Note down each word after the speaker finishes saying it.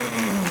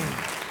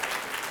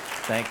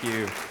Thank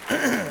you.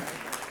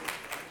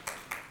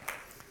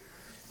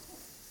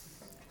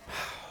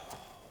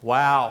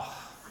 Wow.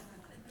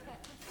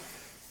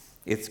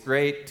 It's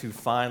great to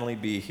finally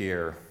be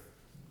here.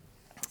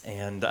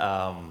 And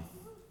I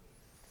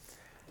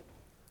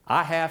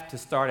have to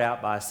start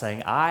out by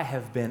saying I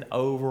have been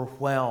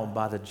overwhelmed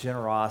by the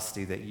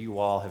generosity that you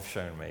all have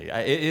shown me.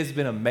 It has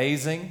been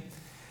amazing.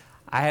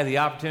 I had the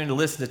opportunity to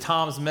listen to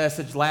Tom's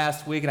message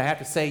last week, and I have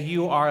to say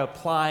you are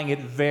applying it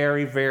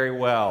very, very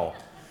well.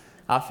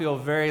 I feel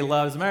very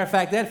loved. As a matter of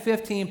fact, that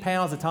 15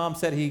 pounds that Tom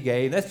said he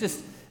gave, that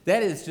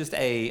is just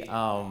a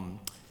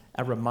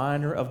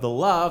reminder of the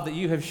love that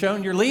you have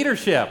shown your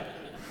leadership.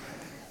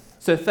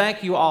 So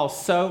thank you all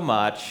so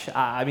much.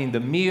 I mean, the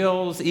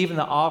meals, even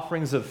the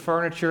offerings of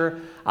furniture.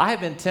 I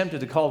have been tempted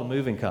to call the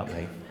moving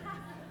company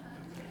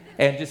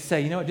and just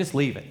say, you know what, just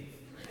leave it.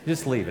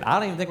 Just leave it. I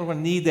don't even think we're going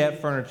to need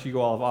that furniture you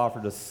all have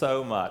offered us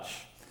so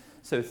much.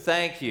 So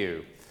thank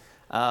you.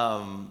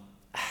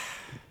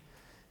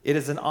 It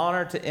is an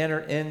honor to enter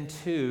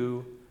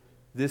into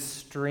this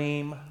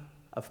stream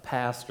of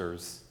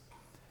pastors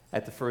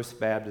at the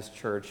First Baptist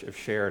Church of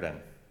Sheridan.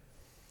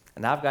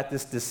 And I've got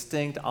this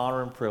distinct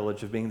honor and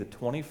privilege of being the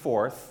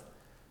 24th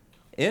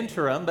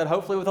interim, but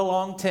hopefully with a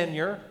long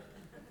tenure,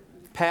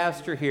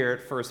 pastor here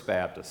at First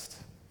Baptist.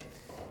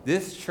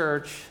 This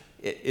church,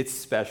 it's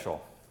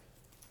special.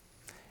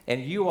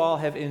 And you all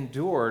have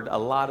endured a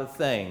lot of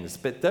things,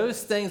 but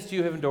those things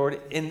you have endured,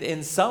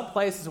 in some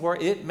places where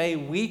it may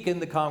weaken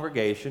the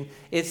congregation,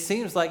 it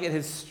seems like it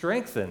has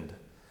strengthened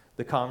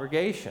the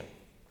congregation.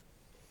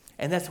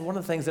 And that's one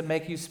of the things that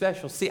make you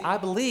special. See, I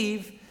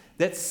believe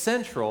that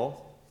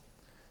central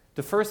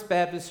to First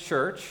Baptist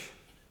Church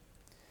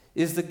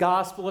is the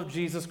gospel of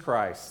Jesus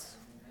Christ.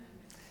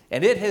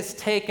 And it has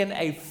taken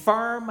a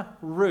firm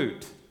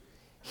root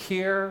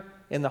here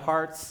in the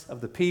hearts of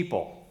the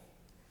people.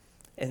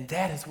 And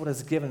that is what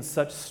has given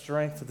such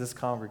strength to this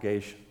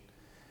congregation.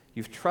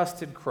 You've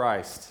trusted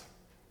Christ.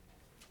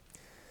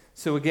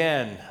 So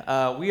again,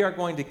 we are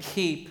going to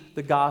keep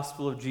the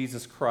gospel of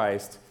Jesus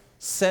Christ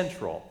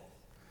central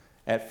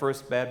at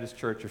First Baptist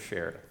Church of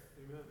Sheridan.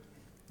 Amen.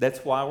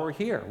 That's why we're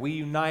here. We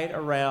unite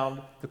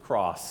around the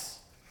cross.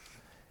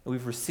 And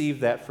we've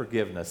received that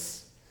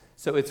forgiveness.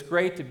 So it's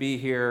great to be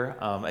here.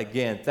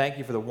 Again, thank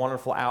you for the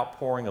wonderful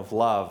outpouring of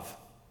love.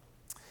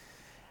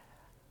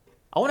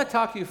 I want to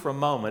talk to you for a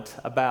moment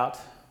about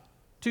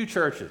two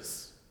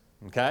churches,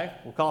 okay?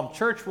 We'll call them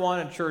Church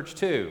 1 and Church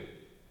 2.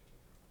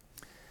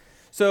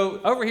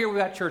 So over here we've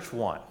got Church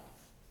 1.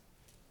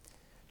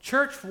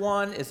 Church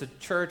 1 is a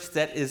church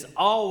that is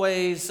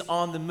always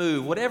on the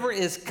move. Whatever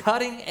is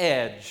cutting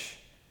edge,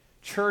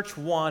 Church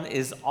 1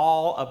 is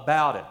all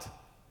about it.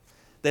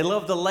 They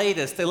love the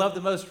latest. They love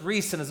the most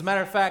recent. As a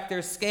matter of fact,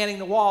 they're scanning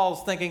the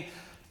walls thinking,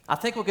 I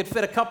think we could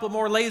fit a couple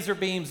more laser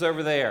beams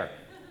over there.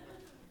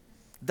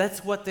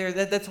 That's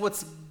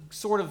what's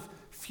sort of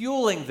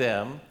fueling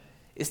them,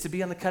 is to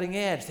be on the cutting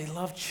edge. They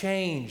love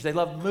change. They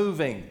love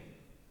moving.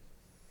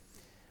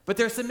 But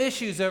there's some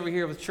issues over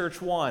here with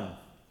Church 1.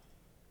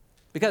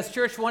 Because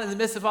Church 1, in the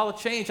midst of all the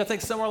change, I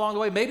think somewhere along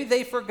the way, maybe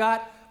they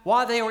forgot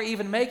why they were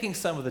even making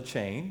some of the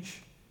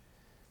change.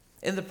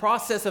 In the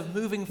process of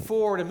moving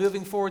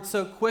forward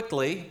so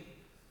quickly,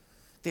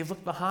 they've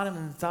looked behind them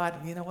and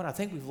thought, you know what, I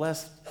think we've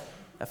left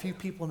a few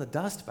people in the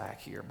dust back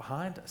here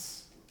behind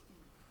us.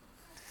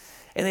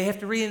 And they have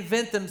to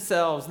reinvent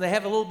themselves, and they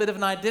have a little bit of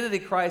an identity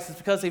crisis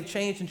because they've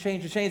changed and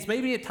changed and changed.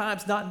 Maybe at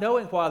times not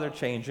knowing why they're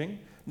changing,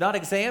 not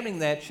examining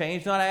that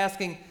change, not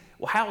asking,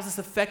 well, how is this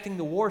affecting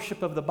the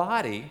worship of the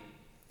body?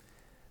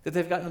 That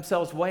they've gotten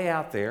themselves way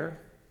out there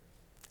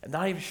and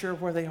not even sure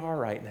where they are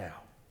right now.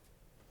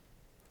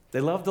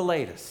 They love the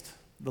latest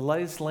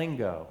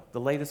lingo, the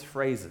latest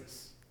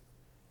phrases.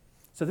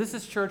 So this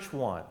is Church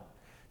 1.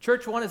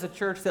 Church 1 is a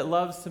church that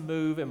loves to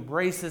move,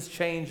 embraces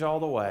change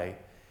all the way,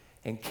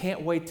 and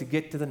can't wait to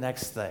get to the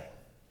next thing.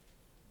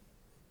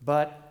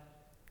 But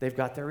they've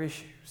got their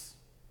issues.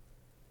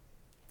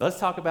 Let's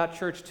talk about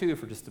Church 2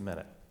 for just a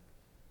minute.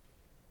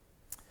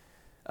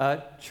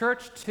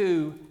 Church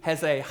 2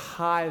 has a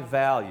high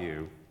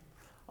value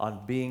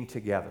on being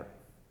together.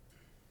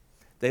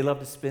 They love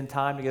to spend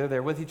time together.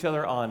 They're with each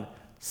other on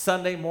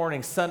Sunday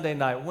morning, Sunday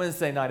night,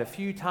 Wednesday night, a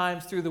few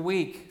times through the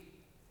week.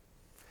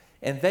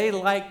 And they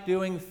like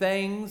doing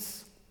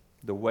things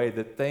the way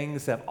that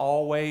things have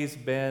always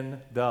been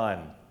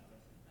done.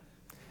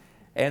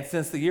 And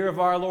since the year of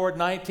our Lord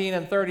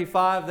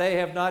 1935, they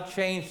have not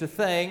changed a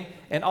thing.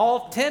 And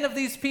all 10 of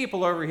these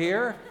people over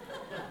here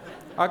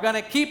are going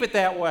to keep it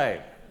that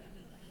way.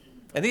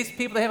 And these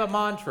people, they have a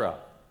mantra.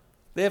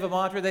 They have a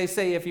mantra. They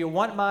say, if you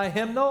want my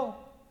hymnal,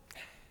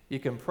 you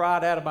can pry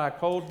it out of my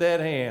cold,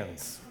 dead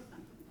hands.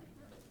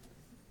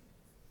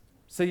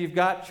 So you've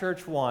got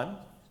Church 1.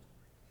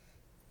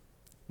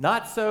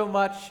 Not so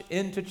much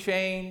into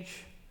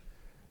change,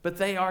 but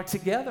they are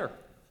together.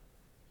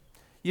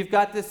 You've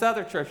got this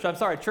other church,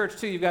 Church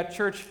 2. You've got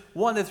Church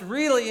 1 that's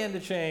really into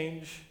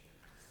change,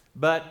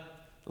 but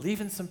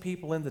leaving some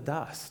people in the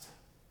dust.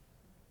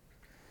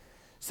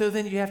 So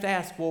then you have to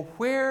ask, well,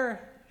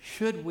 where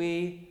should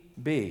we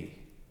be?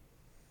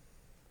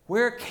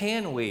 where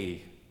can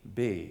we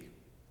be?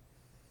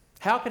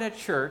 How can a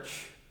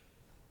church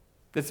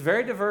that's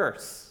very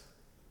diverse,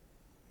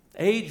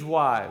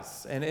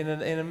 age-wise, and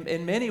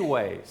in many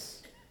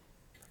ways,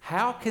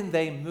 how can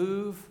they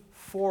move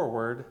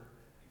forward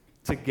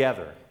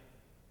together?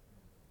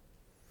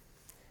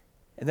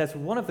 And that's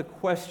one of the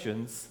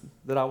questions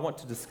that I want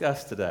to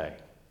discuss today.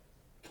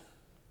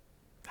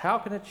 How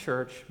can a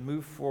church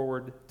move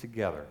forward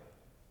together?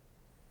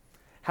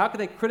 How can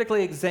they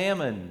critically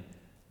examine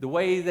the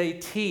way they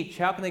teach?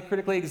 How can they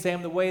critically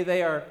examine the way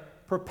they are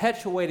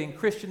perpetuating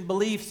Christian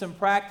beliefs and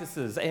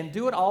practices, and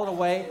do it all in a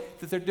way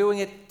that they're doing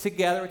it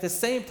together, at the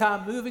same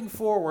time moving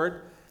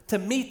forward to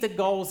meet the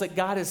goals that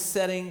God is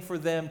setting for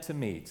them to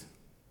meet,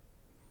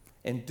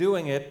 and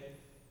doing it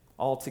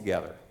all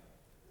together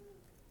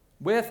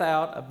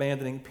without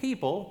abandoning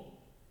people,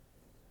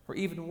 or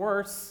even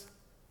worse,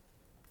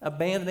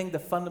 abandoning the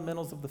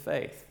fundamentals of the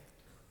faith.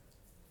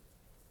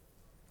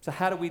 So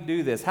how do we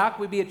do this? How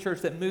can we be a church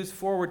that moves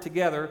forward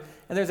together?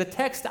 And there's a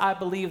text, I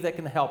believe, that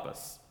can help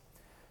us.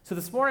 So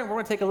this morning we're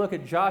going to take a look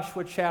at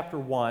Joshua chapter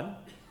 1.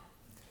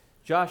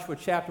 Joshua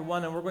chapter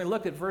 1, and we're going to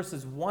look at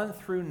verses 1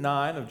 through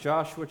 9 of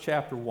Joshua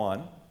chapter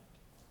 1.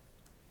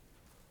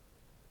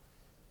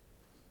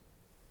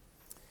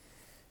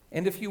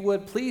 And if you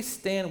would, please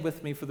stand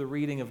with me for the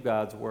reading of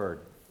God's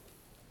word.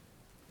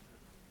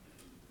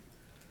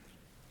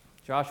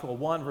 Joshua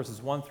 1,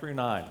 verses 1 through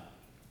 9.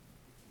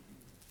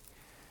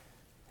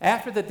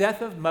 After the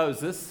death of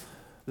Moses,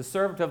 the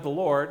servant of the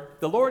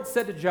Lord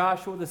said to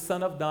Joshua the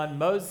son of Nun,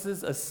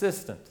 Moses'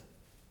 assistant,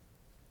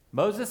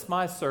 Moses,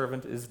 my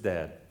servant, is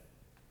dead.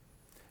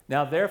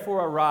 Now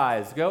therefore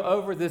arise, go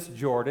over this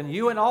Jordan,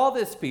 you and all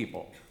this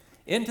people,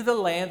 into the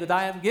land that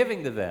I am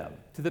giving to them,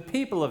 to the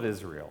people of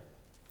Israel.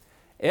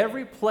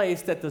 Every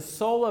place that the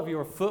sole of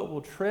your foot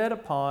will tread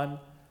upon,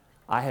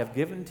 I have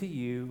given to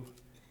you,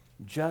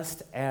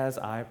 just as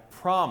I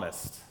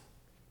promised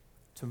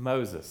to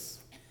Moses.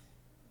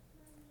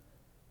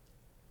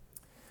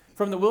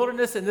 From the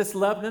wilderness in this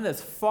Lebanon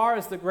as far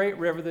as the great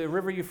river, the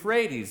river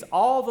Euphrates,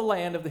 all the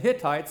land of the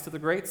Hittites to the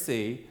great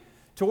sea,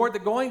 toward the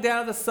going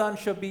down of the sun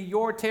shall be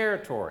your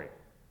territory.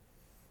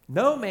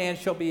 No man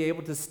shall be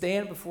able to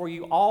stand before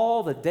you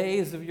all the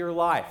days of your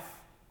life.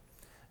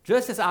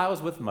 Just as I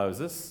was with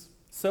Moses,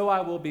 so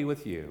I will be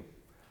with you.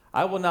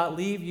 I will not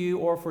leave you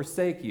or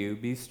forsake you.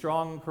 Be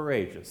strong and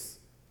courageous,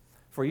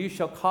 for you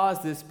shall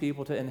cause this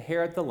people to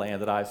inherit the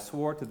land that I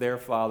swore to their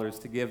fathers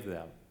to give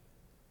them.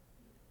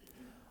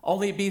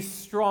 Only be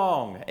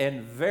strong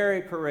and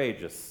very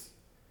courageous.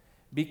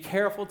 Be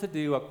careful to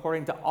do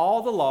according to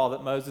all the law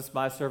that Moses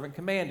my servant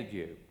commanded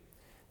you.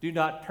 Do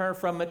not turn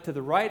from it to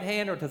the right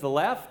hand or to the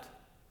left,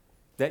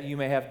 that you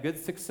may have good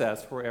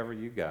success wherever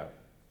you go.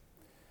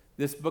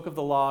 This book of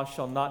the law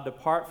shall not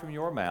depart from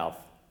your mouth,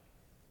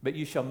 but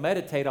you shall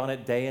meditate on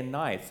it day and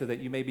night, so that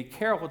you may be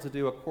careful to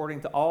do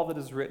according to all that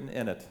is written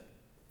in it.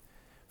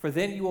 For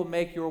then you will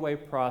make your way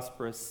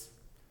prosperous,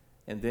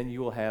 and then you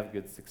will have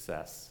good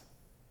success.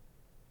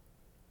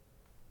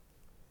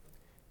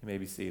 You may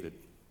be seated.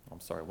 I'm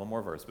sorry, one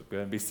more verse, but go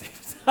ahead and be seated.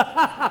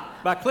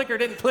 My clicker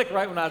didn't click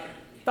right when I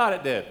thought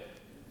it did.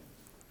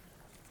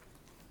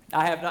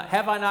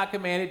 Have I not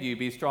commanded you,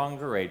 be strong and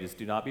courageous,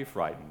 do not be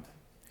frightened,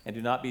 and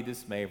do not be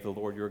dismayed, for the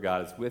Lord your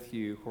God is with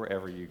you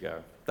wherever you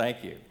go.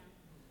 Thank you.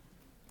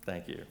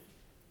 Thank you.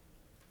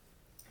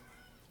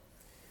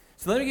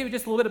 So let me give you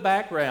just a little bit of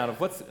background of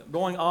what's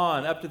going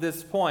on up to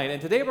this point.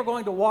 And today we're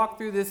going to walk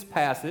through this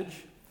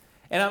passage,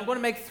 and I'm going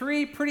to make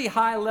three pretty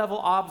high-level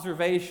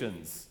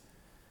observations,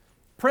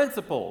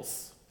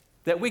 principles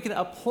that we can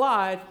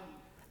apply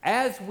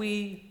as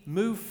we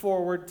move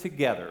forward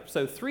together.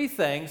 So three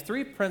things,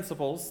 three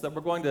principles that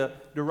we're going to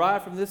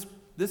derive from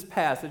this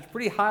passage,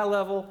 pretty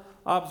high-level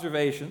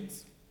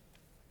observations.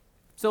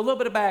 So a little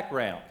bit of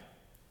background.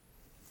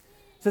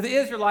 So the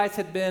Israelites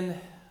had been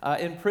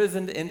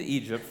imprisoned in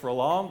Egypt for a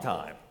long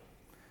time,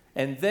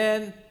 and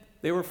then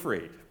they were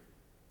freed.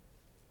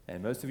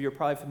 And most of you are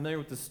probably familiar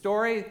with the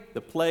story.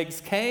 The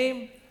plagues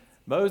came.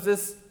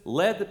 Moses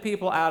led the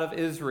people out of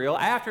Israel.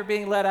 After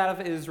being led out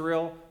of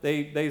Israel,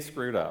 they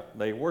screwed up.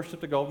 They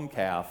worshiped a golden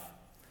calf.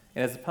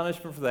 And as a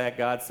punishment for that,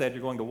 God said,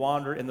 you're going to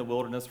wander in the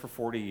wilderness for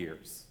 40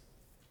 years.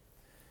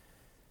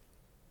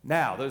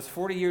 Now, those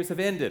 40 years have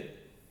ended,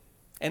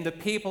 and the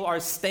people are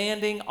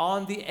standing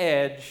on the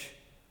edge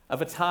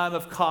of a time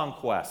of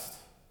conquest.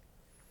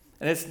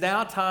 And it's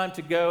now time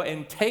to go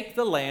and take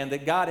the land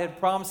that God had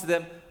promised to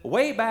them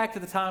way back to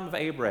the time of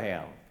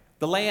Abraham,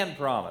 the land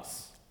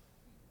promise.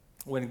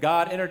 When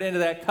God entered into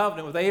that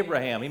covenant with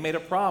Abraham, he made a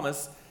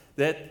promise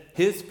that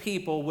his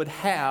people would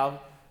have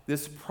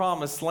this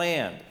promised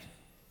land.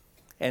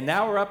 And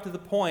now we're up to the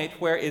point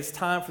where it's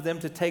time for them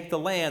to take the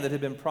land that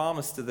had been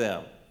promised to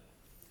them.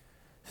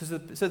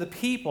 So the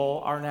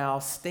people are now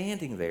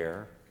standing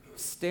there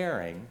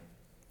staring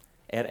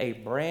at a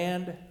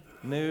brand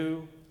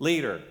new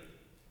leader.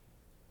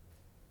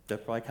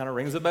 That probably kind of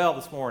rings a bell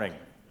this morning.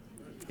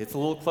 It's a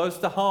little close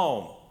to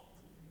home.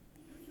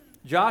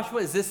 Joshua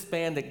is this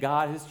man that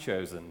God has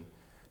chosen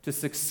to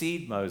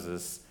succeed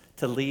Moses,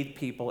 to lead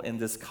people in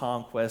this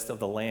conquest of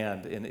the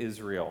land in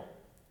Israel.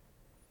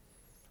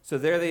 So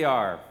there they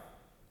are.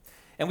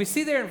 And we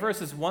see there in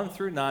verses 1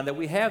 through 9 that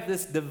we have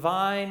this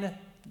divine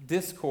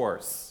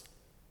discourse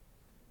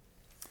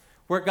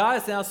where God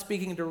is now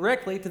speaking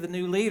directly to the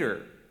new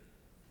leader.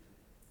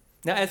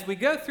 Now, as we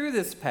go through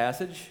this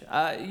passage,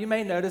 you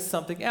may notice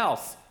something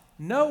else.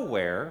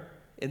 Nowhere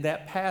in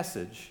that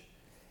passage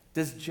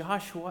does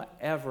Joshua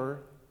ever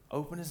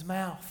open his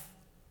mouth.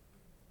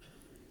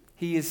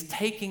 He is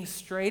taking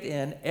straight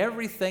in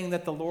everything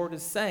that the Lord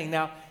is saying.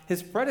 Now,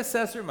 his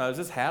predecessor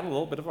Moses had a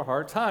little bit of a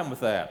hard time with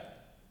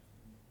that.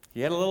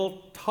 He had a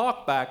little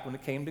talk back when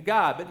it came to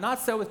God, but not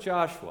so with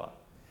Joshua.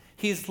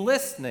 He's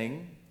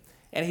listening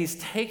and he's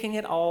taking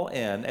it all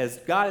in. As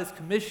God is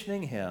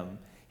commissioning him,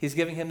 he's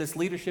giving him this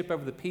leadership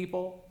over the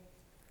people,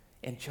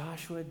 and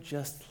Joshua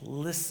just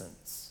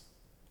listens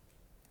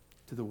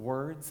to the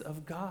words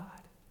of God.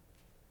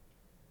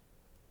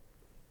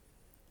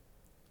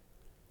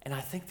 And I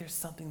think there's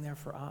something there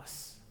for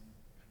us.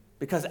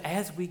 Because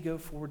as we go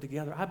forward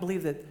together, I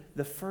believe that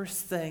the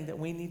first thing that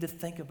we need to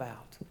think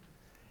about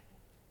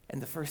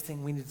and the first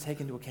thing we need to take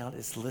into account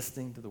is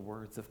listening to the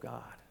words of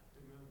God.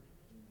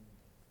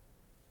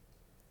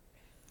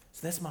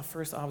 So that's my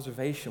first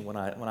observation when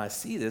I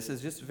see this,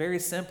 is just very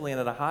simply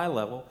and at a high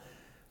level,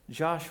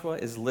 Joshua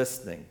is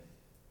listening.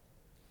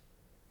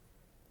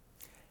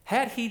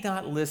 Had he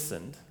not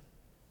listened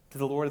to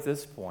the Lord at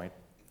this point,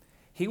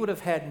 he would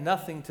have had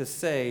nothing to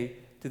say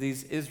to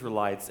these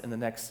Israelites in the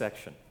next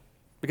section.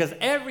 Because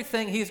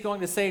everything he's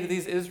going to say to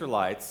these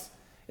Israelites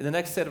in the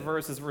next set of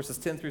verses, verses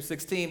 10 through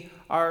 16,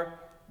 are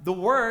the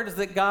words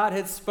that God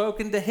had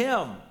spoken to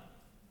him.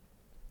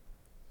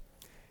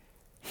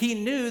 He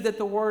knew that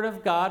the word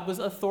of God was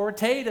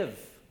authoritative.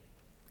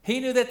 He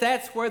knew that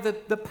that's where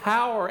the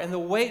power and the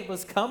weight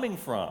was coming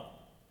from.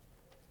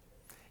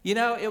 You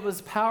know, it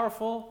was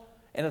powerful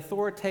and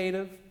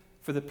authoritative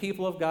for the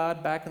people of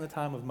God back in the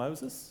time of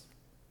Moses.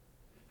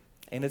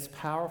 And it's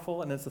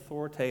powerful and it's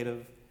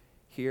authoritative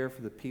here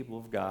for the people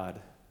of God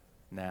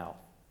now.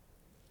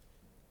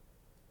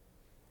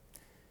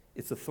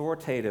 It's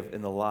authoritative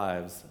in the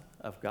lives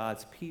of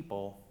God's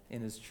people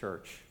in his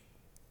church.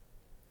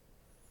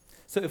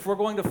 So if we're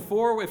going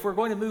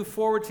to move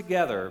forward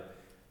together,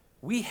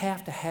 we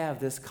have to have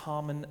this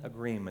common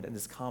agreement and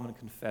this common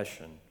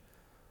confession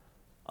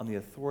on the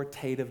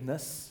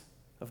authoritativeness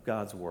of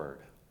God's word.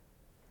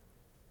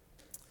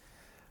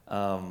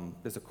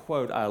 There's a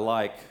quote I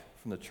like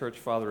from the church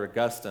father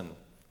Augustine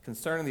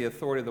concerning the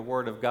authority of the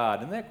word of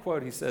God. In that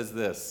quote, he says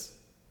this: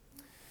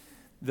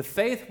 "The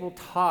faith will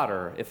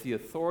totter if the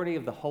authority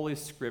of the Holy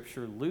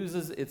Scripture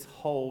loses its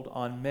hold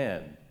on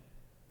men.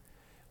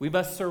 We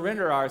must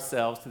surrender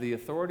ourselves to the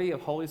authority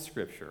of Holy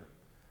Scripture,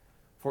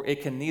 for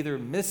it can neither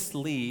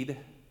mislead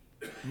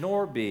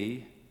nor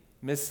be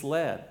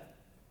misled."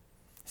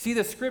 See,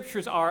 the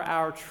Scriptures are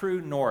our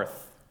true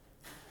north.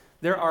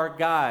 They're our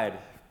guide.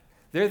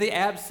 They're the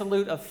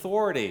absolute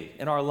authority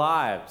in our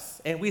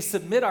lives, and we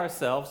submit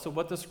ourselves to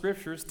what the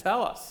Scriptures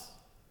tell us.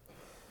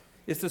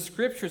 It's the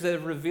Scriptures that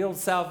have revealed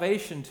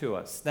salvation to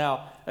us.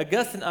 Now,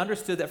 Augustine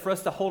understood that for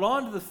us to hold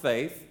on to the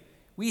faith,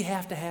 we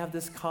have to have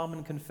this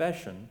common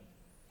confession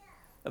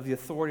of the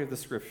authority of the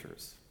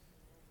Scriptures.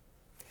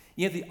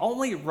 You know, the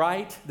only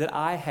right that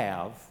I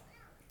have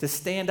to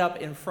stand up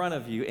in front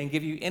of you and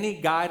give you any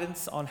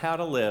guidance on how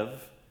to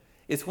live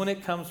is when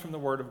it comes from the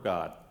Word of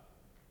God.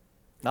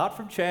 Not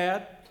from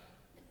Chad,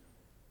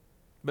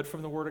 but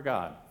from the Word of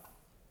God.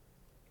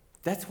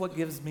 That's what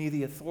gives me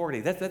the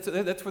authority. That's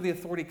where the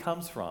authority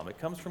comes from. It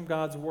comes from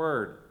God's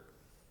Word.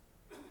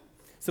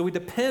 So we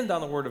depend on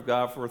the Word of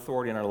God for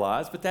authority in our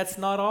lives, but that's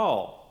not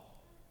all.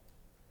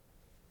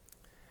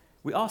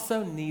 We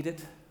also need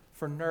it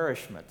for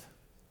nourishment.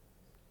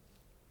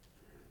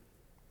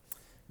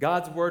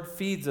 God's Word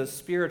feeds us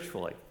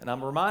spiritually. And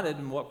I'm reminded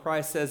in what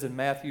Christ says in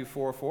Matthew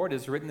 4:4, it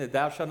is written that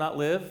thou shalt not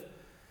live.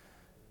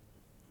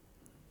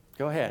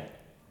 Go ahead.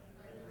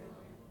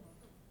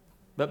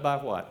 But by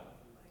what?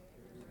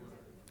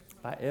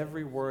 By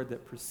every word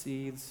that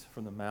proceeds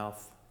from the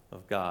mouth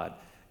of God.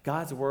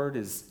 God's word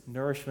is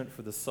nourishment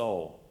for the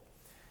soul.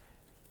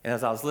 And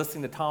as I was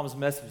listening to Tom's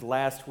message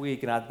last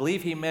week, and I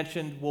believe he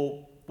mentioned,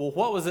 well,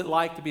 what was it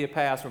like to be a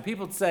pastor? When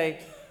people would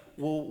say,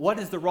 well, what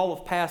is the role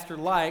of pastor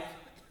like?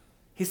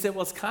 He said,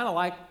 well, it's kind of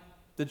like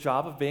the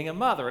job of being a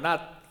mother. And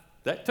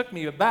that took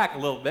me back a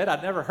little bit.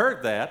 I'd never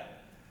heard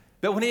that.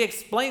 But when he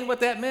explained what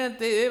that meant,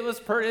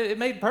 it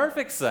made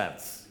perfect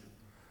sense.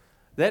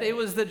 That it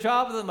was the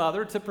job of the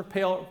mother to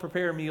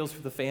prepare meals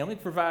for the family,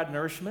 to provide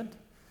nourishment.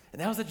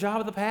 And that was the job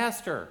of the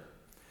pastor,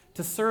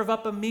 to serve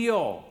up a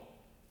meal,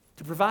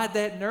 to provide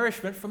that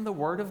nourishment from the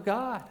Word of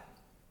God.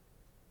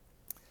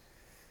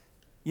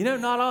 You know,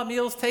 not all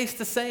meals taste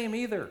the same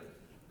either.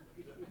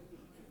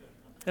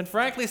 And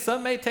frankly,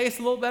 some may taste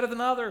a little better than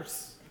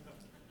others.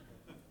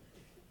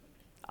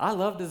 I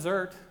love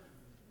dessert.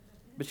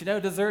 But you know,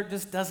 dessert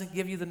just doesn't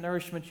give you the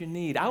nourishment you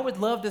need. I would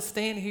love to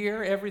stand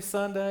here every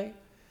Sunday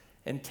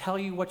and tell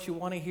you what you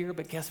want to hear,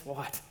 but guess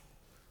what?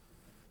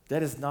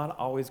 That is not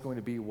always going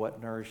to be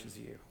what nourishes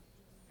you.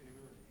 Amen.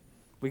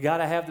 We got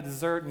to have the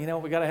dessert,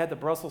 and we got to have the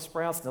Brussels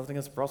sprouts. Nothing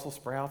against Brussels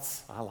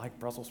sprouts. I like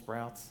Brussels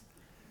sprouts.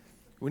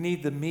 We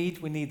need the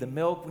meat. We need the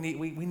milk. We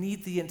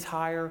need the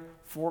entire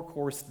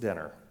 4-course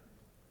dinner.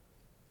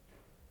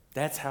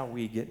 That's how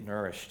we get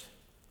nourished.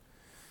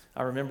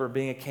 I remember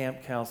being a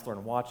camp counselor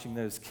and watching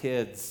those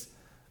kids.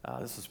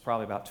 This was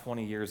probably about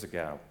 20 years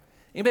ago.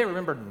 Anybody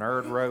remember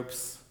Nerd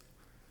Ropes?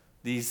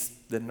 The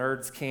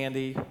Nerds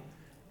candy?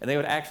 And they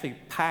would actually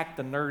pack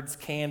the Nerds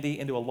candy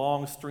into a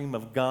long stream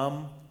of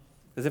gum,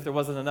 as if there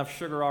wasn't enough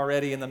sugar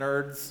already in the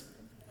Nerds.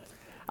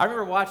 I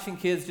remember watching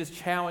kids just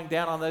chowing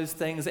down on those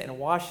things and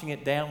washing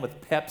it down with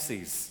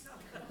Pepsis.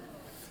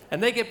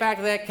 And they get back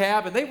to that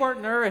cab, and they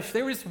weren't nourished.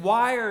 They were just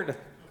wired.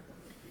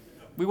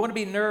 We want to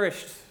be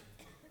nourished.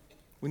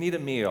 We need a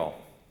meal.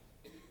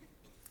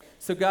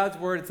 So God's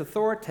Word, it's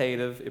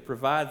authoritative. It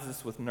provides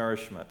us with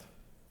nourishment.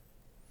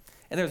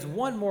 And there's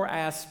one more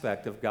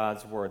aspect of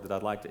God's Word that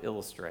I'd like to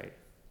illustrate.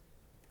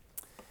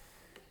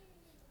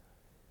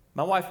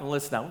 My wife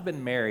Melissa and I, we've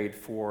been married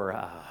for,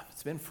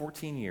 it's been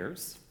 14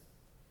 years.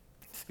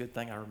 It's a good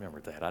thing I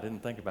remembered that. I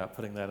didn't think about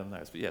putting that in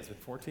those, but yeah, it's been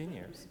 14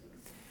 years.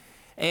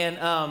 And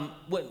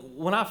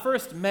when I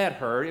first met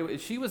her,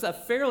 she was a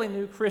fairly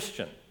new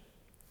Christian.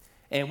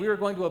 And we were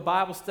going to a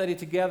Bible study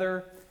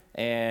together,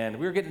 and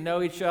we were getting to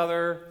know each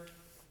other.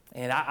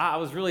 And I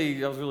was really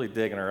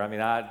digging her. I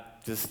mean, I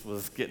just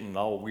was getting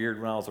all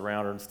weird when I was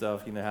around her and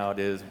stuff. You know how it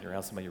is when you're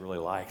around somebody you really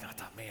like. And I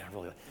thought, man, I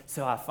really like.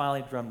 So I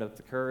finally drummed up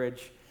the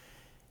courage,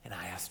 and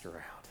I asked her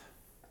out.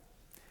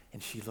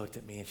 And she looked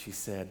at me and she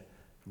said,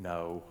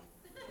 no.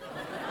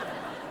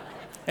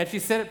 And she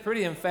said it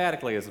pretty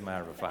emphatically, as a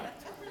matter of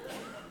fact.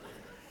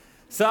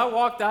 So I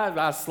walked out,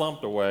 I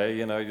slumped away,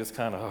 just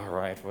kind of, all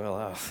right,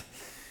 well,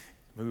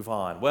 move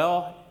on.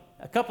 Well,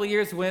 a couple of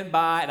years went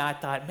by, and I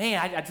thought, man,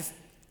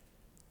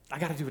 I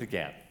got to do it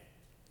again.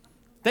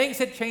 Things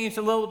had changed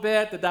a little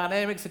bit, the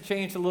dynamics had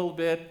changed a little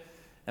bit,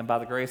 and by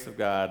the grace of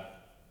God,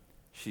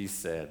 she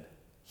said,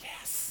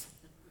 yes.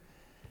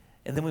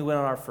 And then we went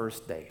on our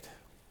first date.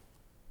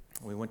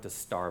 We went to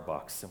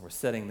Starbucks, and we're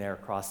sitting there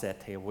across that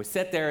table. We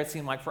sat there, it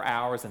seemed like, for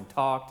hours and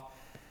talked.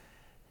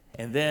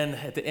 And then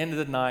at the end of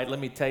the night, let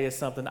me tell you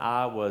something,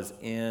 I was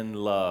in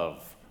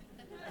love.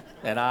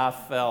 And I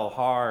fell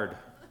hard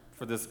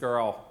for this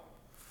girl.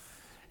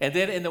 And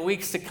then in the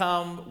weeks to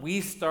come, we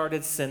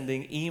started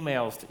sending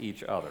emails to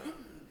each other.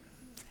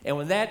 And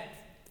when that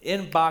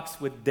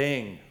inbox would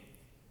ding,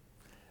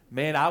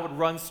 man, I would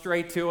run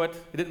straight to it.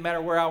 It didn't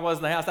matter where I was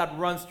in the house. I'd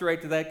run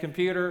straight to that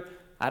computer.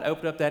 I'd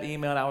open up that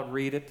email, and I would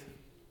read it.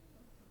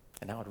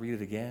 And I would read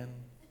it again.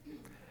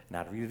 And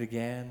I'd read it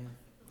again.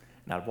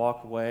 And I'd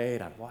walk away,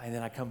 and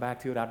then I'd come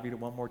back to it. I'd read it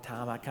one more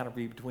time. I'd kind of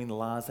read between the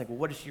lines, think, well,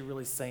 what is she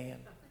really saying?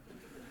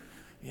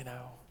 You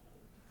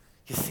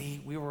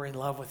see, we were in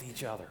love with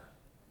each other.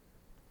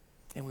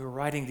 And we were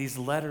writing these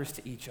letters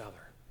to each other.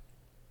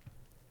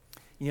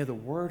 The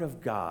Word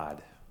of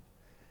God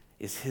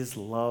is His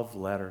love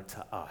letter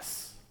to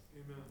us.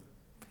 Amen.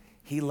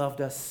 He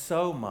loved us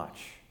so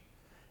much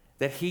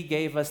that He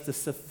gave us the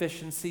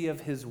sufficiency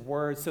of His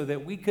Word so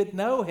that we could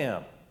know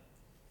Him,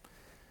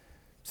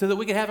 so that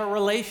we could have a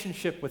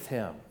relationship with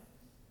Him,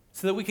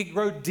 so that we could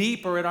grow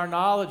deeper in our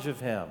knowledge of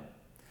Him,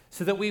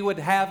 so that we would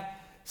have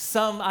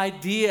some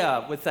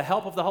idea with the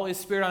help of the Holy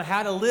Spirit on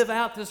how to live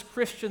out this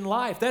Christian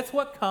life. That's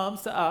what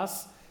comes to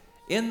us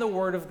in the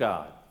Word of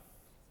God.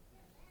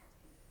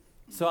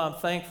 So I'm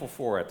thankful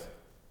for it.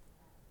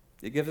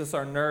 It gives us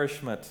our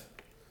nourishment,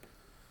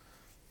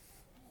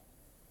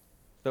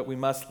 but we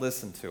must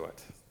listen to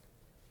it.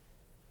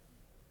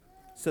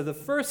 So the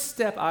first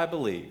step, I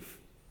believe,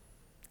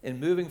 in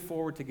moving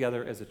forward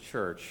together as a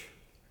church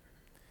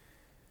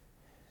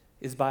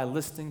is by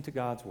listening to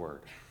God's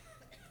Word.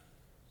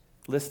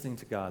 Listening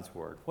to God's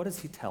Word. What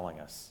is He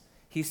telling us?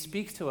 He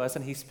speaks to us,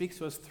 and He speaks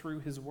to us through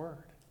His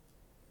Word.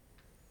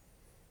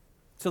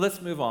 So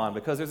let's move on,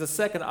 because there's a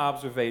second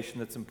observation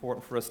that's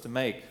important for us to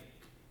make.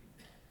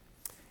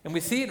 And we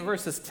see it in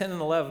verses 10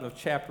 and 11 of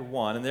chapter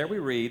 1, and there we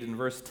read in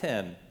verse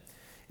 10.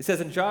 It says,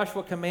 "And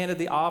Joshua commanded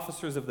the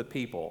officers of the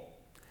people,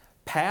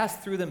 pass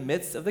through the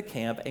midst of the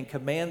camp and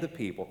command the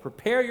people,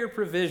 prepare your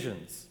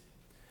provisions,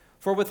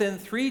 for within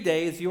 3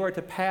 days you are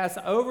to pass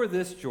over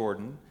this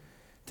Jordan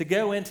to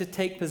go in to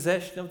take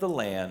possession of the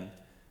land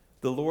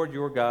the Lord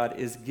your God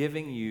is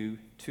giving you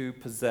to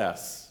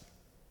possess."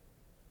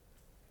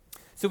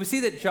 So we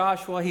see that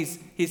Joshua, he's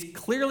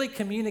clearly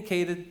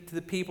communicated to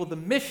the people the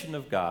mission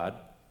of God,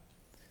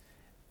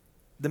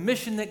 the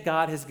mission that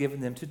God has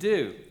given them to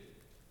do.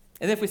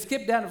 And if we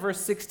skip down to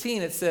verse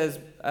 16, it says,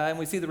 and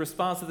we see the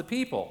response of the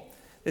people.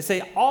 They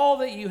say, "All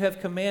that you have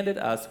commanded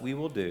us we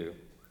will do,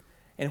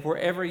 and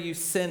wherever you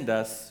send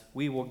us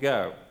we will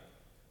go."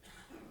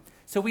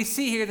 So we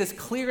see here this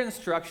clear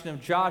instruction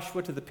of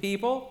Joshua to the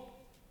people.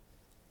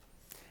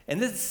 And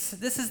this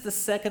is the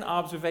second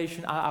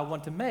observation I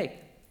want to make.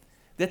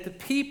 That the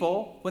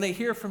people, when they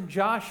hear from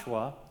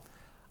Joshua,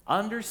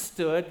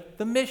 understood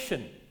the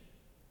mission.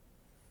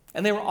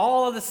 And they were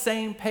all on the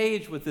same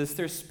page with this.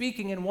 They're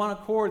speaking in one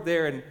accord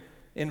there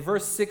in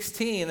verse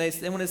 16.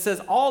 And when it says,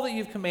 "All that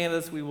you've commanded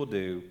us we will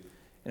do,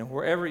 and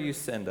wherever you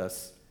send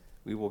us,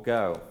 we will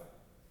go.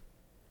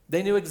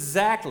 They knew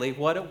exactly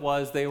what it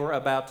was they were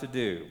about to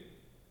do.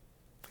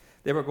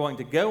 They were going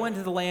to go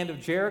into the land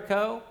of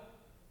Jericho,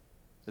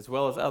 as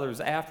well as others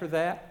after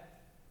that,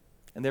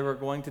 and they were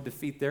going to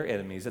defeat their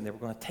enemies, and they were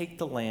going to take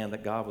the land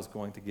that God was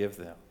going to give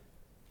them.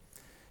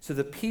 So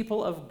the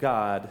people of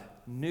God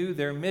knew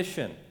their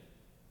mission.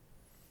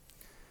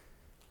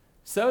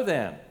 So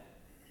then,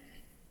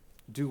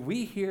 do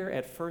we here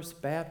at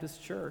First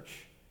Baptist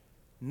Church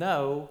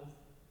know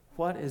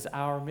what is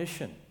our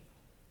mission?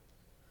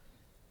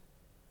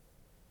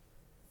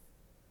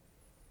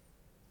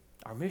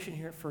 Our mission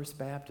here at First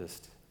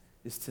Baptist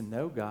is to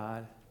know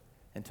God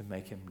and to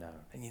make him known.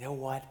 And you know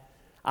what?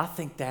 I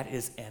think that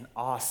is an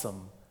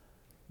awesome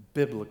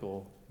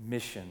biblical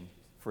mission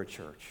for a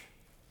church.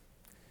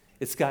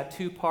 It's got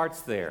two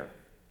parts there: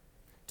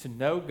 to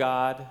know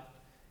God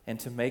and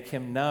to make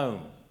him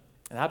known.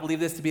 And I believe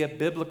this to be a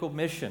biblical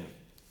mission.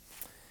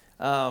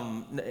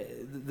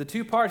 The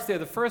two parts there,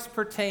 the first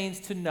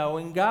pertains to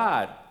knowing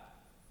God.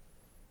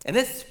 And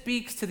this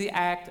speaks to the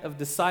act of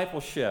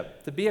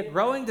discipleship. To be a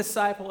growing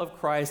disciple of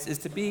Christ is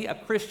to be a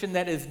Christian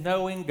that is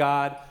knowing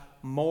God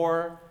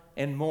more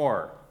and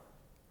more.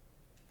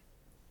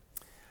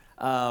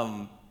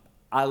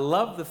 I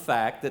love the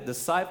fact that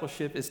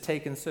discipleship is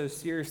taken so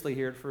seriously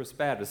here at First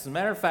Baptist. As a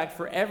matter of fact,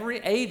 for every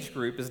age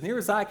group, as near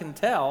as I can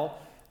tell,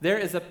 there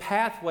is a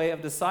pathway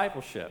of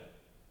discipleship.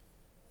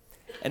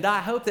 And I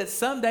hope that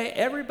someday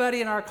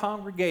everybody in our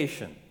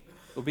congregation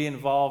will be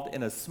involved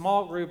in a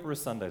small group or a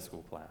Sunday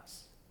school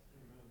class,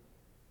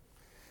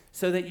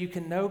 so that you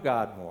can know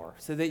God more,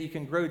 so that you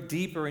can grow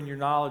deeper in your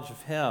knowledge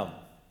of him.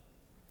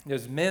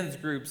 There's men's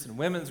groups and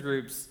women's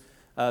groups,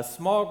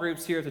 small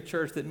groups here at the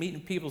church that meet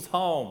in people's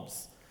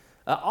homes.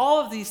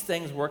 All of these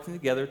things working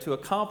together to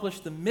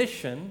accomplish the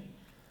mission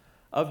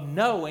of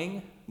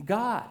knowing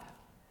God.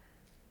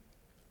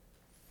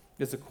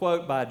 There's a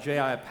quote by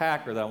J.I.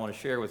 Packer that I want to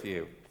share with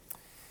you.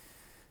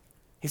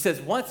 He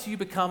says, "Once you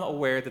become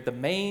aware that the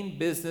main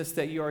business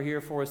that you are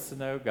here for is to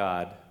know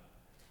God,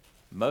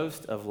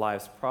 most of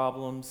life's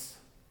problems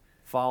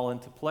fall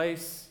into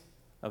place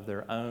of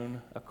their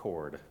own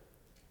accord."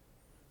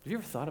 Have you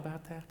ever thought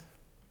about that?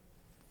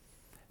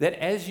 That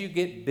as you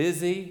get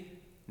busy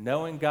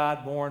knowing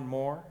God more and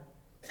more,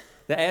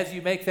 that as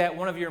you make that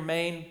one of your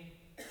main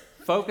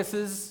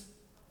focuses,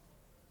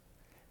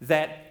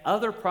 that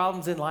other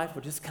problems in life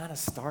will just kind of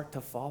start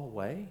to fall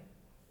away?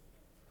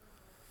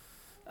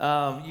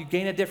 You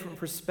gain a different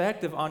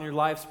perspective on your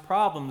life's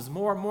problems.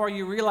 More and more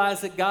you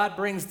realize that God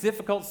brings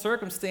difficult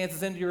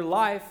circumstances into your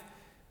life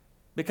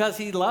because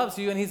he loves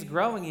you and he's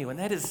growing you. And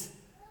that is,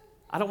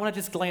 I don't want to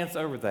just glance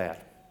over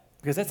that,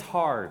 because that's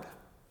hard.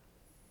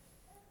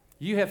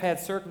 You have had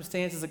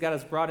circumstances that God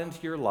has brought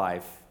into your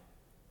life,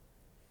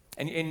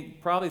 and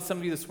probably some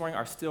of you this morning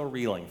are still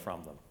reeling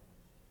from them.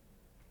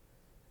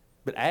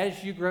 But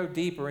as you grow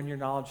deeper in your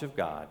knowledge of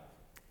God,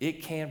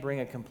 it can bring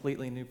a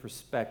completely new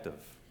perspective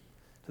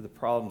to the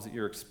problems that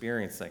you're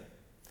experiencing.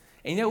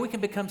 And you know, we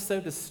can become so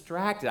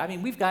distracted. I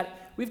mean, we've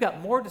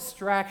got more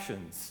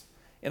distractions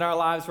in our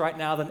lives right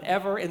now than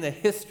ever in the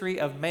history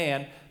of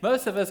man.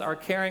 Most of us are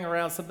carrying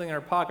around something in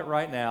our pocket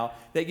right now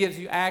that gives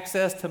you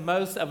access to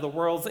most of the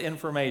world's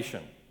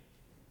information.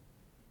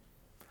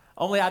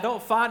 Only I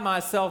don't find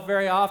myself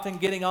very often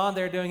getting on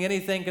there doing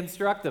anything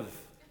constructive.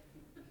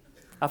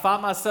 I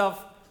find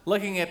myself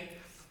looking at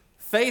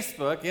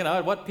Facebook, you know,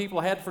 at what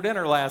people had for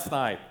dinner last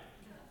night.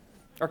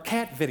 Or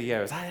cat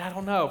videos. I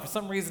don't know. For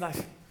some reason,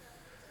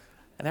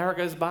 an hour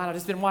goes by and I've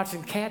just been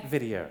watching cat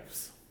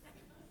videos.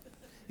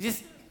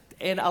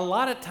 And a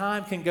lot of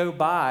time can go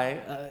by,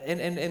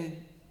 and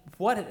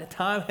what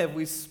time have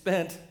we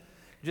spent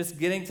just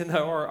getting to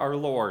know our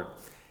Lord?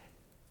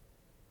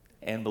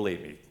 And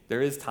believe me,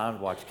 there is time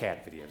to watch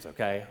cat videos,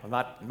 okay? I'm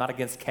not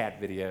against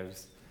cat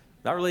videos.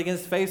 Not really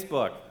against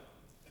Facebook.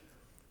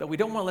 But we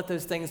don't want to let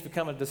those things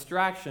become a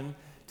distraction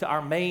to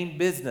our main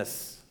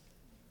business,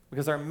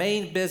 because our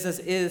main business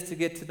is to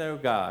get to know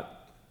God.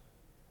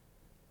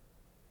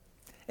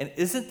 And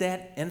isn't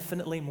that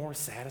infinitely more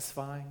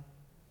satisfying,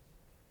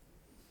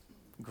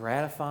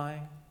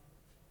 gratifying,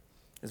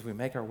 as we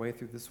make our way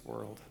through this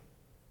world,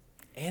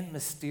 and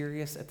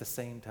mysterious at the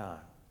same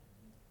time?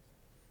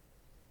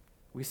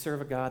 We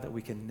serve a God that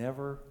we can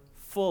never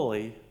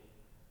fully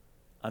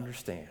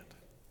understand,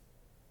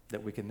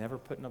 that we can never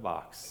put in a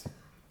box.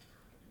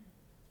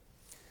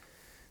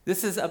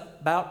 This is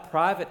about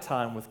private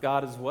time with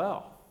God as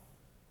well.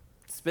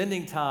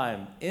 Spending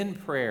time in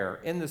prayer,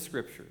 in the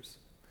scriptures.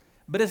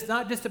 But it's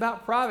not just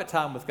about private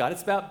time with God.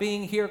 It's about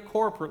being here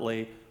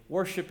corporately,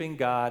 worshiping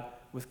God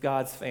with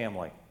God's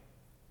family.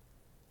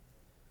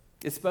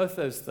 It's both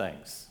those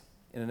things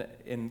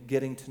in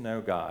getting to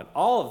know God.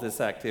 All of this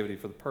activity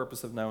for the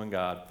purpose of knowing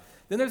God.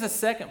 Then there's a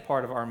second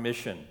part of our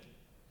mission.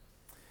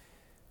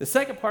 The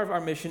second part of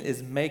our mission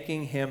is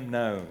making him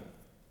known.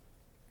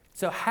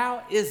 So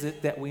how is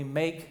it that we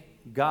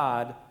make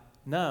God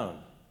known?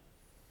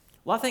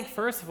 Well, I think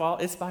first of all,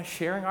 it's by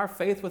sharing our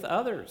faith with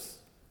others.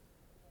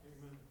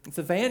 Amen. It's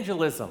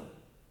evangelism.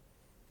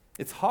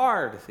 It's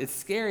hard, it's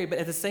scary, but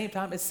at the same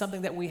time, it's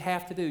something that we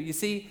have to do. You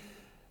see,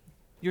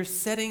 you're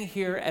sitting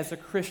here as a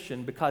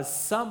Christian because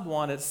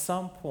someone at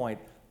some point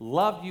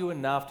loved you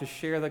enough to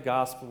share the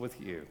gospel with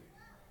you.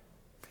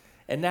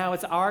 And now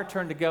it's our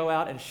turn to go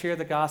out and share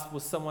the gospel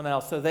with someone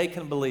else so they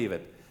can believe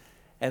it.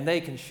 And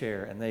they can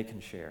share, and they can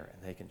share,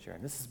 and they can share.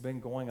 And this has been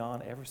going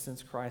on ever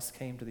since Christ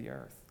came to the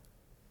earth.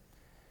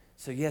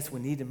 So yes, we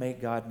need to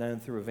make God known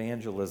through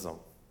evangelism.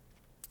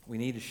 We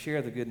need to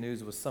share the good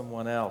news with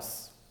someone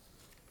else.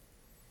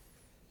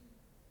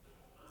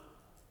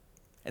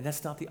 And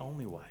that's not the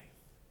only way.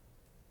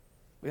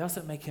 We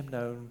also make him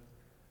known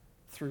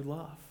through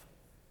love.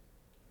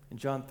 In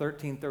John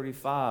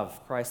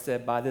 13:35, Christ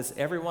said, "By this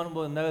everyone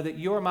will know that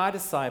you are my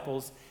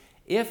disciples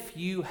if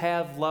you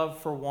have love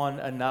for one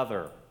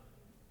another."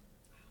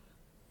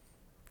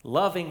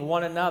 Loving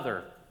one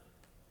another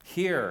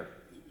here.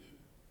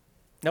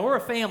 Now we're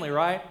a family,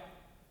 right?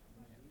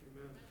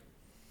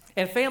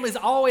 And families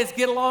always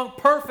get along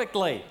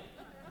perfectly.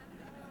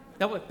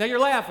 Now you're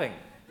laughing.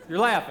 You're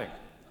laughing.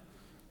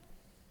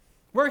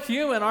 We're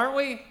human, aren't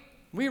we?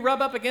 We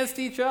rub up against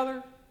each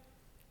other.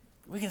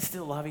 We can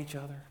still love each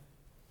other.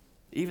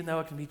 Even though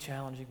it can be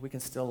challenging, we can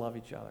still love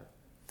each other.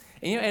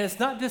 And it's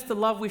not just the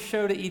love we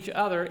show to each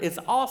other, it's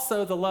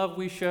also the love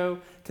we show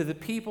to the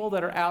people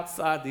that are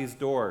outside these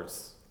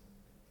doors.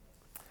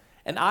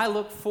 And I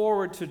look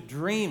forward to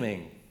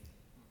dreaming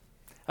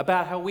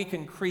about how we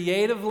can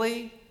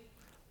creatively,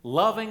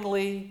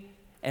 lovingly,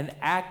 and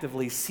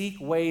actively seek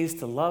ways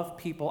to love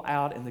people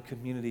out in the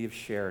community of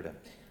Sheridan.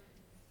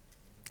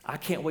 I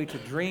can't wait to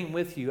dream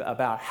with you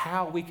about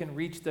how we can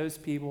reach those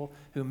people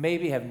who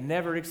maybe have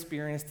never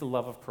experienced the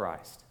love of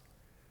Christ.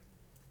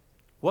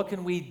 What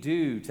can we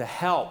do to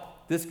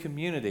help this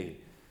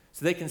community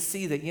so they can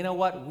see that, you know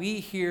what,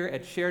 we here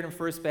at Sheridan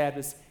First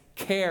Baptist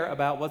care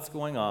about what's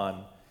going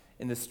on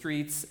in the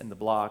streets and the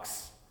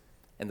blocks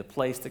and the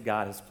place that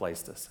God has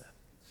placed us in.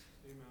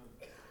 Amen.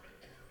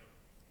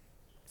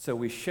 So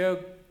we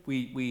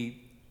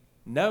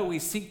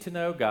seek to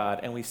know God,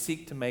 and we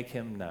seek to make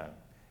him known.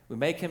 We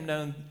make him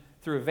known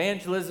through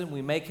evangelism.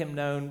 We make him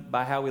known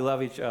by how we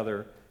love each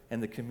other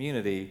and the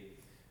community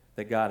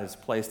that God has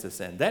placed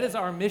us in. That is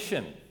our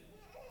mission.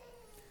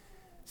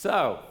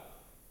 So,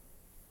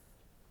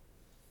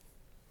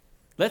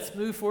 let's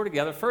move forward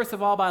together. First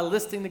of all, by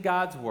listening to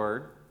God's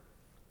word.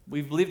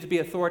 We believe it to be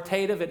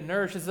authoritative. It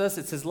nourishes us.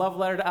 It's his love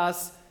letter to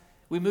us.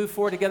 We move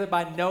forward together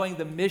by knowing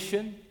the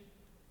mission,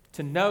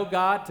 to know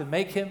God, to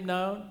make him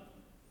known.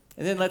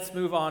 And then let's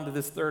move on to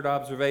this third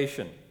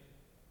observation.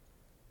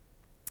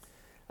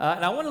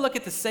 And I want to look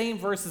at the same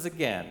verses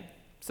again.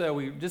 So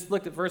we just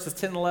looked at verses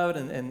 10,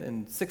 11,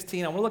 and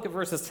 16. I want to look at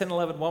verses 10 and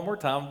 11 one more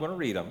time. I'm going to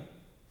read them.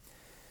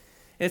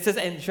 And it says,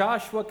 "And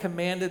Joshua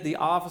commanded the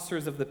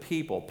officers of the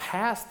people,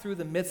 pass through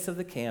the midst of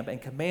the camp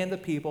and command the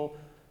people,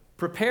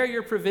 prepare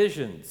your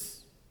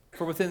provisions,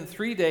 for within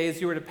 3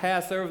 days you are to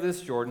pass over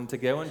this Jordan to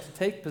go and to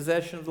take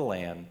possession of the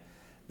land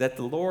that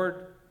the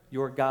Lord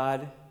your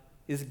God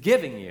is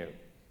giving you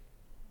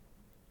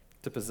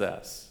to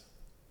possess."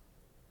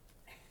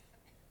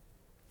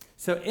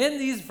 So in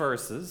these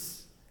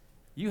verses,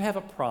 you have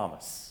a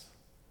promise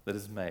that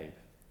is made.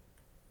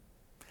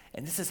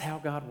 And this is how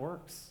God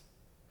works.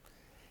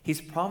 He's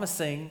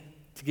promising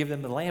to give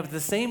them the land, but at the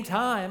same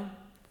time,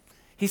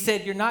 he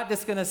said, you're not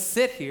just going to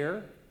sit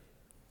here.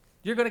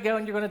 You're going to go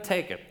and you're going to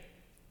take it.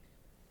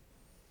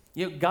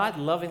 God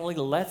lovingly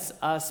lets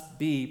us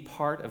be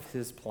part of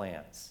his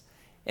plans.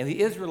 And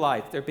the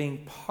Israelites, they're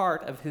being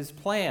part of his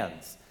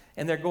plans.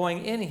 And they're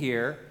going in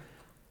here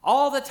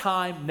all the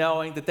time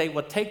knowing that they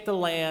will take the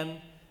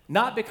land,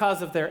 not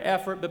because of their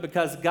effort, but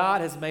because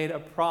God has made a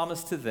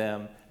promise to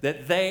them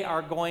that they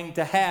are going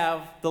to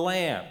have the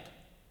land.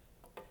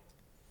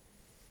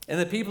 And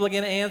the people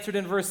again answered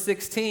in verse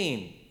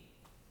 16,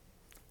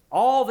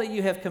 "All that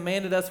you have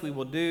commanded us we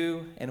will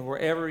do, and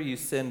wherever you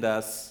send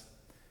us,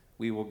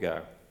 we will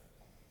go."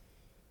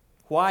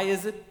 Why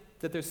is it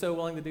that they're so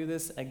willing to do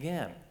this?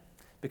 Again,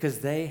 because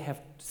they have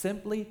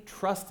simply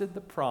trusted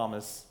the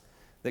promise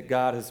that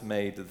God has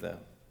made to them.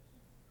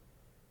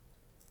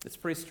 It's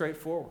pretty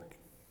straightforward.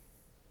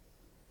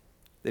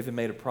 They've been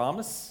made a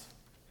promise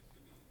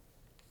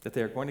that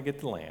they're going to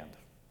get the land.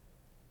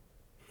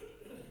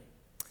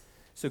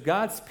 So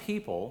God's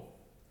people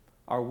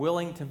are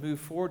willing to move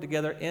forward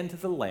together into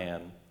the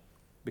land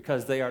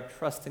because they are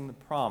trusting the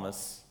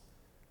promise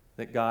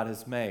that God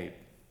has made.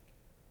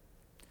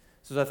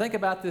 So as I think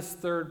about this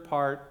third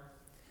part,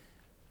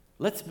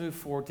 let's move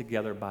forward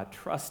together by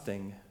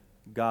trusting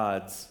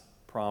God's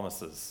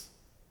promises.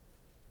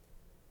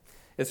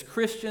 As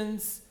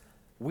Christians,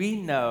 we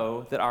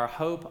know that our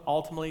hope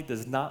ultimately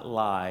does not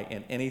lie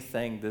in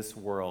anything this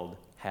world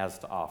has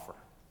to offer.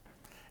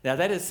 Now,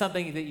 that is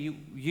something that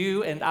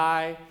you and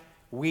I,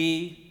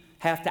 we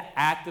have to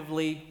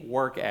actively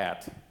work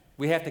at.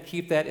 We have to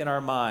keep that in our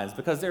minds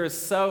because there are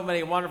so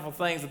many wonderful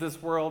things that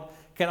this world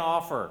can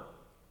offer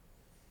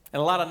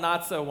and a lot of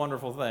not so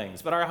wonderful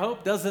things. But our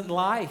hope doesn't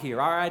lie here.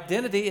 Our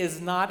identity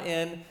is not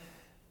in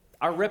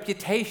our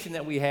reputation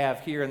that we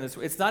have here in this.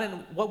 It's not in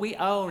what we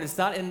own. It's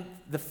not in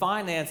the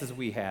finances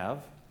we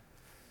have.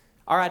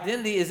 Our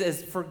identity is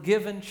as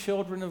forgiven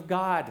children of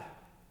God.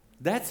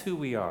 That's who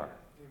we are.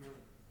 Amen.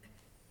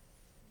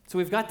 So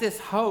we've got this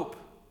hope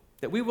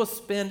that we will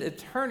spend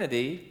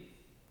eternity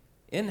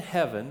in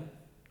heaven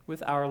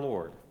with our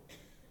Lord.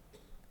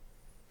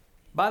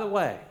 By the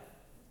way,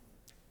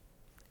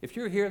 if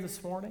you're here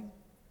this morning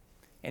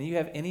and you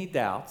have any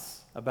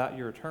doubts about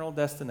your eternal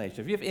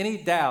destination, if you have any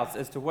doubts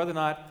as to whether or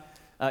not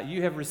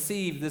you have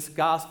received this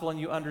gospel and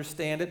you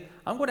understand it,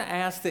 I'm going to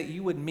ask that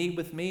you would meet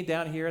with me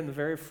down here in the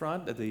very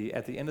front at the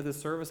end of the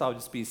service. I'll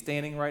just be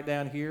standing right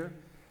down here.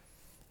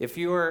 If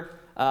you're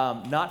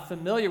not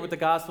familiar with the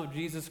gospel of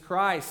Jesus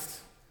Christ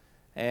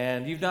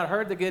and you've not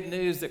heard the good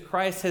news that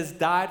Christ has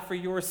died for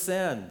your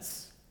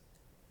sins,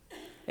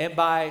 and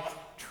by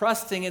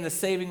trusting in the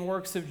saving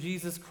works of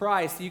Jesus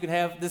Christ, you can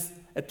have this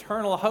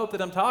eternal hope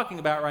that I'm talking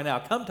about right now.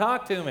 Come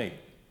talk to me.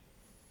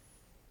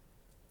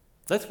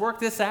 Let's work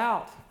this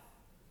out.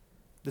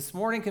 This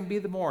morning can be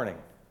the morning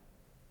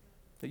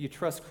that you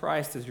trust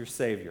Christ as your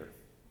Savior.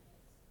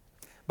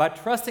 By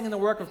trusting in the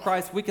work of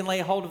Christ, we can lay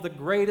hold of the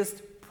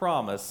greatest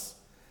promise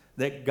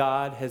that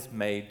God has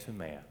made to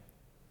man.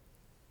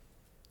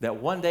 That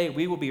one day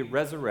we will be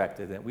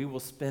resurrected and we will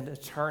spend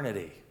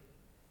eternity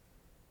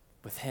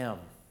with Him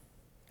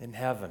in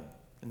heaven,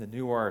 in the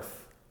new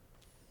earth.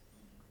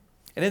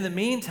 And in the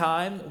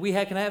meantime, we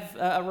can have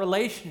a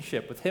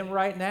relationship with Him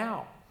right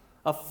now,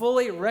 a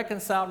fully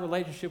reconciled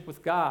relationship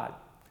with God.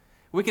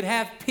 We can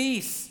have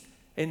peace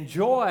and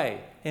joy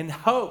and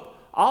hope.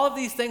 All of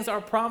these things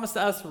are promised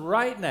to us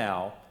right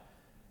now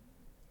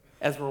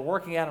as we're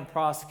working out and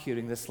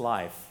prosecuting this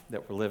life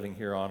that we're living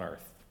here on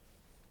earth.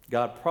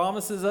 God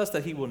promises us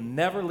that He will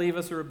never leave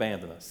us or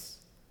abandon us.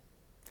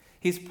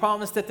 He's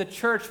promised that the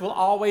church will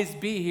always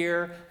be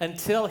here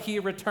until He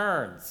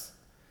returns.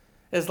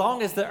 As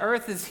long as the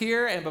earth is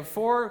here and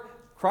before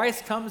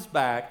Christ comes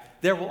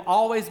back, there will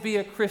always be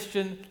a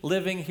Christian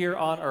living here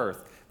on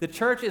earth. The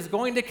church is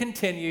going to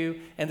continue,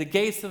 and the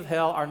gates of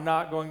hell are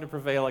not going to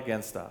prevail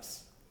against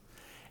us.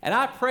 And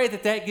I pray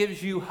that that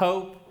gives you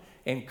hope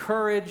and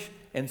courage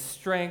and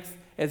strength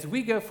as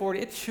we go forward.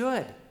 It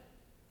should.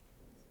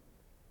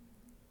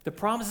 The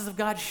promises of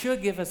God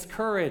should give us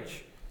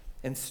courage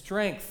and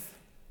strength.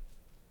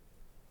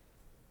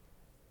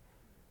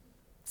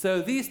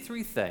 So these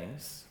three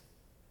things,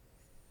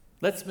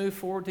 let's move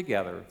forward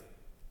together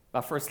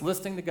by first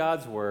listening to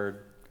God's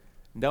word,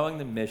 knowing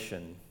the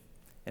mission,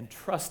 and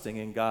trusting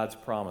in God's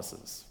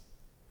promises.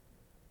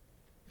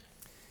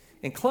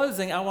 In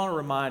closing, I want to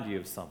remind you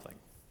of something.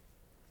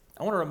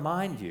 I want to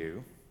remind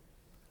you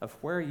of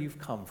where you've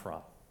come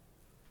from.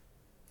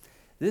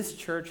 This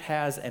church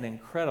has an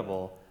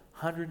incredible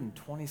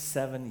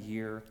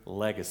 127-year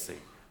legacy.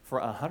 For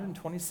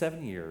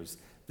 127 years,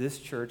 this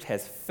church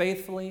has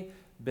faithfully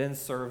been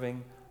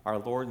serving our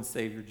Lord and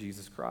Savior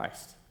Jesus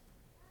Christ.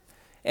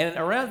 And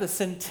around the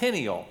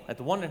centennial, at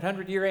the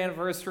 100-year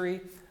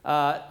anniversary,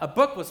 a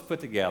book was put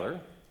together,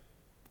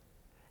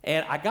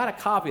 and I got a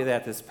copy of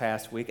that this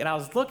past week, and I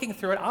was looking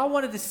through it. I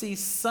wanted to see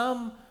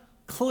some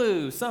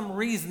clue, some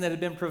reason that had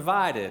been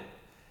provided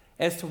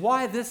as to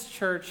why this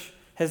church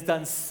has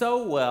done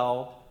so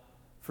well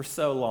for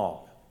so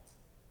long.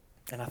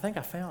 And I think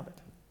I found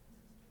it.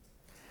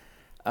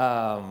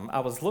 I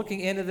was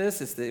looking into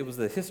this. It was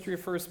the history of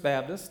First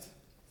Baptist,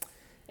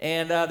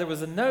 and there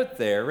was a note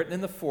there written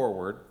in the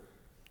foreword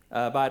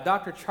by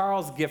Dr.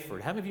 Charles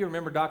Gifford. How many of you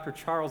remember Dr.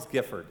 Charles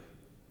Gifford?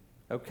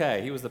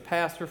 Okay, he was the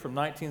pastor from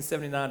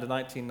 1979 to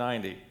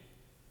 1990.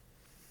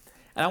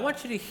 And I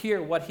want you to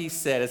hear what he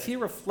said as he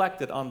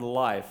reflected on the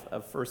life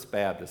of First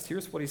Baptist.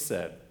 Here's what he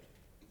said.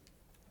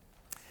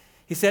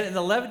 He said, in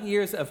 11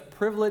 years of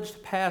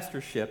privileged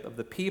pastorship of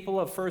the people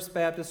of First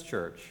Baptist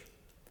Church,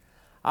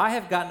 I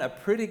have gotten a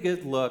pretty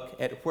good look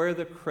at where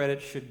the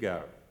credit should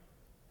go.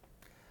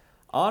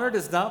 Honor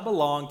does not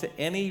belong to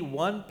any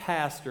one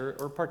pastor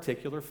or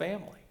particular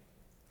family.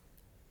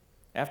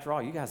 After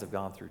all, you guys have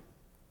gone through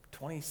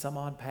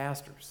 20-some-odd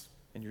pastors,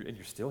 and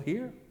you're still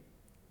here.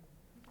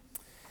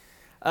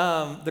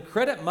 The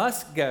credit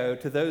must go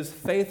to those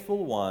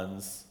faithful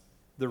ones,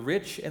 the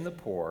rich and the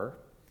poor,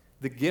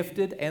 the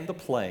gifted and the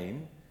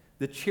plain,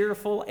 the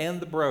cheerful and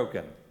the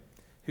broken,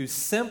 who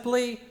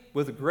simply,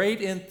 with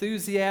great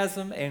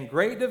enthusiasm and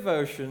great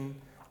devotion,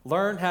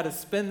 learn how to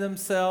spend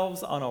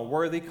themselves on a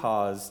worthy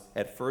cause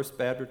at First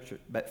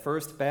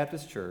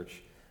Baptist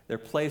Church, their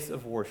place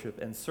of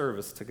worship and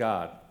service to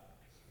God.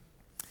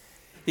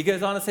 He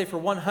goes on to say, for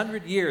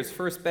 100 years,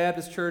 First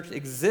Baptist Church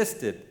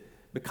existed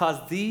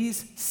because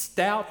these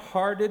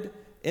stout-hearted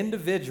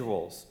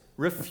individuals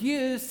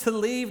refused to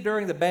leave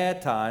during the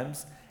bad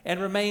times and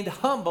remained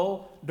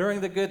humble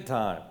during the good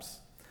times.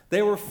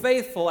 They were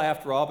faithful,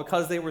 after all,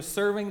 because they were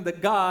serving the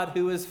God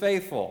who is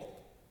faithful.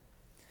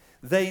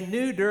 They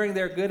knew during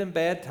their good and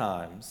bad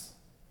times,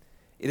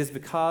 it is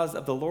because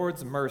of the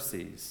Lord's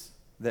mercies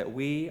that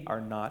we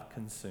are not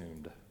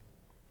consumed,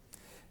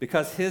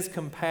 because His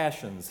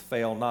compassions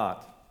fail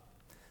not.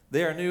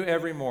 They are new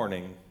every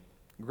morning.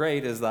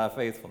 Great is thy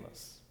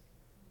faithfulness.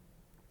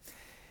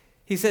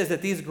 He says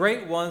that these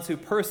great ones who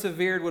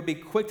persevered would be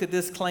quick to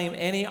disclaim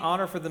any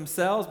honor for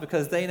themselves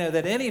because they know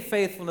that any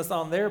faithfulness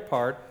on their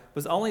part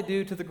was only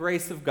due to the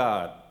grace of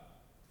God.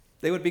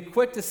 They would be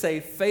quick to say,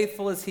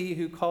 "Faithful is he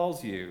who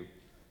calls you,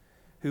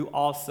 who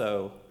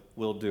also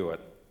will do it."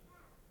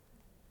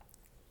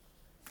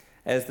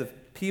 As the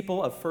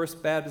people of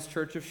First Baptist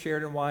Church of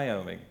Sheridan,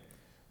 Wyoming,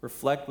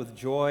 reflect with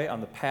joy on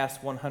the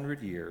past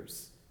 100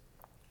 years,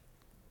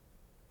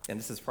 and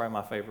this is probably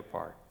my favorite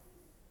part,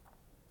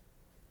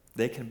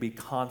 they can be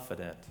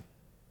confident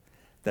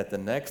that the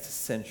next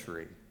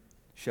century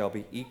shall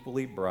be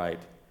equally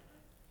bright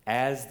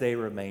as they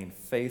remain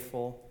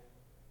faithful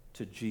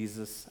to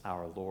Jesus,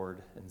 our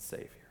Lord and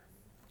Savior.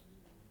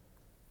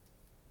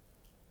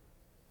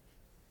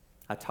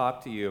 I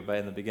talked to you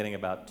in the beginning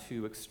about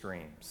two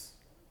extremes,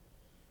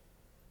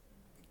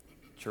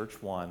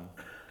 Church 1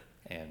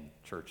 and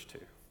Church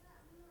 2.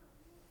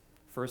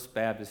 First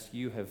Baptist,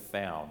 you have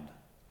found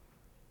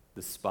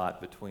the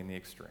spot between the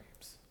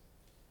extremes.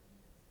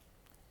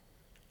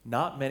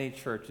 Not many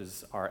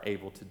churches are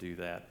able to do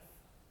that.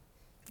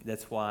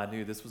 That's why I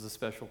knew this was a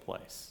special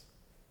place.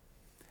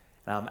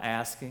 And I'm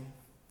asking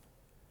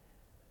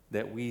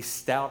that you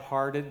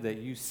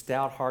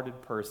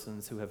stout-hearted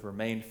persons who have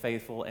remained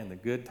faithful in the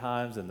good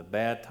times and the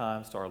bad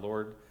times to our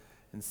Lord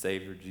and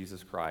Savior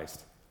Jesus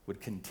Christ would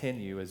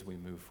continue as we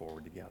move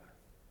forward together.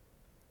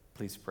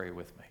 Please pray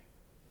with me.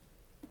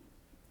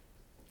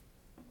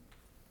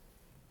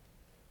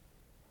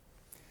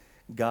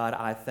 God,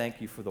 I thank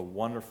you for the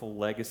wonderful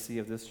legacy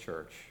of this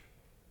church.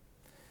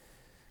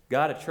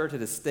 God, a church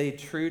that has stayed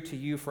true to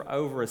you for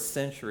over a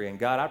century. And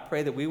God, I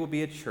pray that we will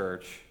be a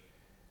church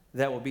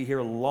that will be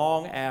here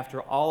long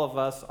after all of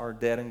us are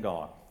dead and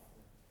gone.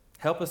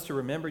 Help us to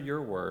remember your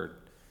word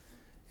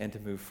and to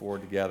move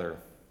forward together.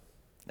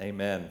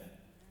 Amen.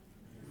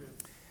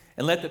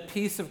 And let the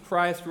peace of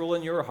Christ rule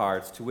in your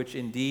hearts, to which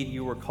indeed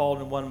you were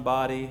called in one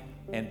body,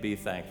 and be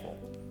thankful.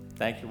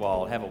 Thank you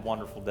all. Have a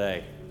wonderful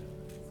day.